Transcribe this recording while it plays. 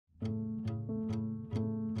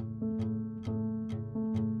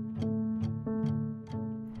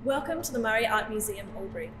Welcome to the Murray Art Museum,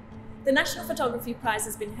 Albury. The National Photography Prize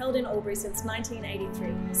has been held in Albury since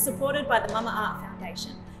 1983, supported by the MAMA Art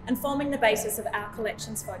Foundation and forming the basis of our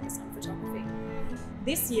collection's focus on photography.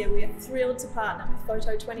 This year we are thrilled to partner with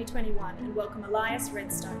Photo 2021 and welcome Elias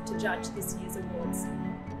Redstone to judge this year's awards.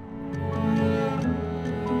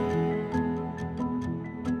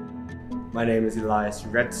 My name is Elias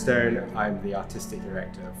Redstone. I'm the Artistic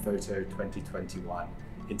Director of Photo 2021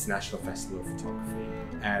 International Festival of Photography,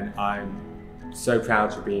 and I'm so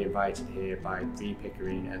proud to be invited here by Bree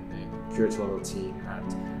Pickering and the curatorial team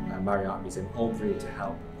at Murray Art Museum Albury to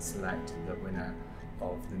help select the winner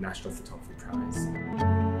of the National Photography Prize.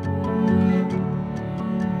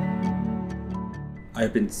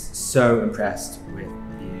 I've been so impressed with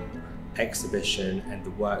the exhibition and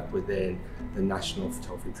the work within the National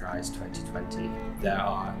Photography Prize 2020. There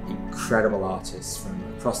are incredible artists from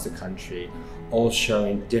across the country, all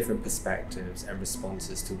showing different perspectives and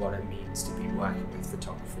responses to what it means to be working with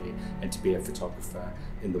photography and to be a photographer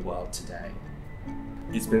in the world today.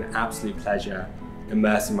 It's been an absolute pleasure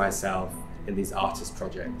immersing myself in these artist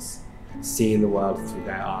projects, seeing the world through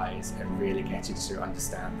their eyes and really getting to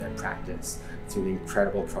understand their practice through the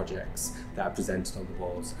incredible projects that are presented on the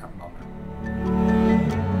walls at MAMA.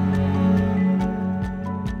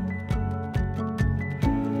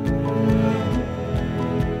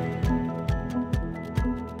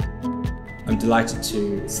 I'm delighted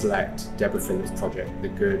to select Deborah Phillips' project, The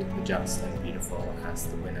Good, the Just and the Beautiful, as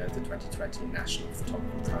the winner of the 2020 National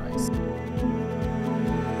Photography Prize.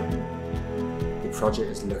 The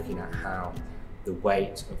project is looking at how the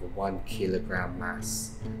weight of a 1 kilogram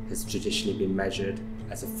mass has traditionally been measured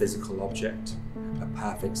as a physical object, a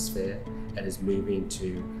perfect sphere, and is moving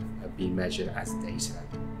to be measured as data.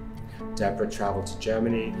 Deborah travelled to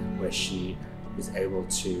Germany, where she was able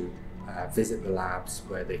to visit the labs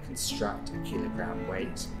where they construct a kilogram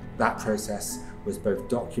weight. That process was both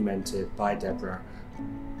documented by Deborah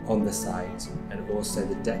on the site, and also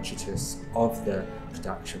the detritus of the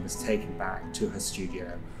production was taken back to her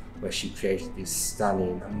studio, where she created these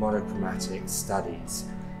stunning monochromatic studies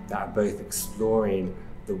that are both exploring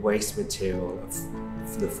the waste material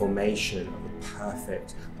of the formation of a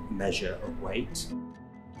perfect measure of weight.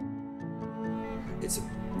 It's a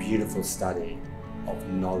beautiful study of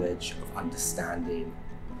knowledge, of understanding,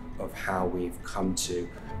 of how we've come to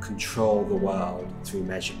control the world through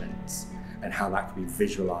measurements and how that can be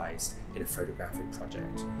visualized in a photographic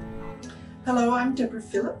project. Hello, I'm Deborah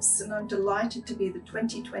Phillips and I'm delighted to be the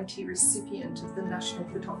 2020 recipient of the National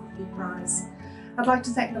Photography Prize. I'd like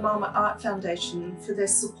to thank the MAMA Art Foundation for their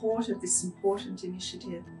support of this important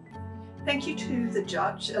initiative. Thank you to the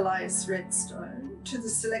judge, Elias Redstone, to the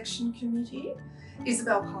selection committee,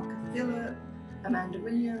 Isabel Parker-Phillip, Amanda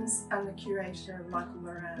Williams, and the curator, Michael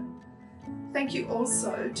Moran. Thank you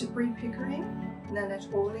also to Bree Pickering, Nanette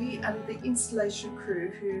Orley, and the installation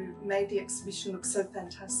crew who made the exhibition look so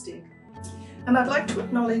fantastic. And I'd like to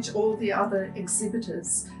acknowledge all the other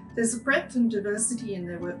exhibitors. There's a breadth and diversity in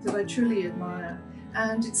their work that I truly admire,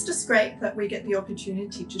 and it's just great that we get the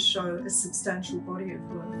opportunity to show a substantial body of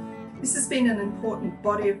work. This has been an important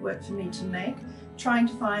body of work for me to make, trying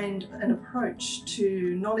to find an approach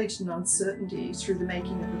to knowledge and uncertainty through the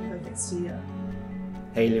making of a perfect sphere.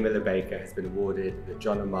 Hayley Miller Baker has been awarded the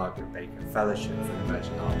John and Margaret Baker Fellowship for an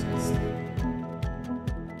Emerging Artist.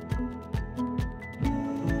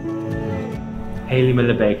 Hayley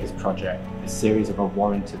Miller Baker's project, a series of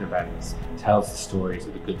unwarranted events, tells the stories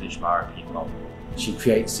of the Gunditjmara people. She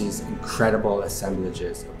creates these incredible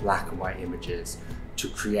assemblages of black and white images to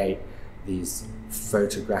create these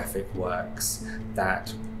photographic works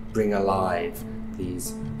that bring alive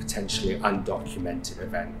these potentially undocumented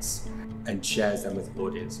events and shares them with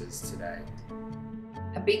audiences today.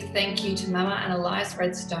 A big thank you to MAMA and Elias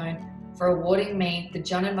Redstone for awarding me the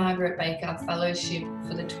John and Margaret Baker Fellowship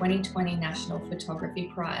for the 2020 National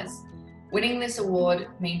Photography Prize. Winning this award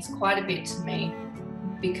means quite a bit to me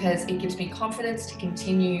because it gives me confidence to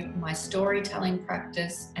continue my storytelling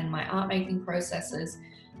practice and my art making processes,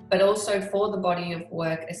 but also for the body of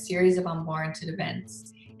work, a series of unwarranted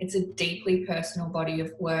events. It's a deeply personal body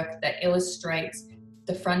of work that illustrates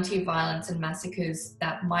the frontier violence and massacres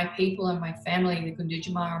that my people and my family, the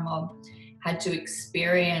Gunditjmara mob, had to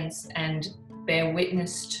experience and bear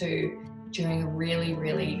witness to during a really,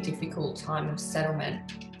 really difficult time of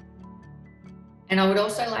settlement. And I would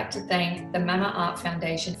also like to thank the MAMA Art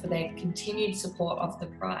Foundation for their continued support of the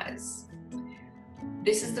prize.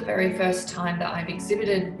 This is the very first time that I've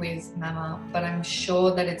exhibited with MAMA, but I'm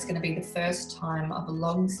sure that it's going to be the first time of a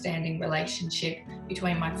long-standing relationship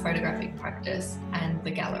between my photographic practice and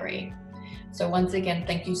the gallery. So once again,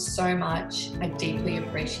 thank you so much. I deeply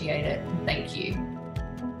appreciate it. Thank you.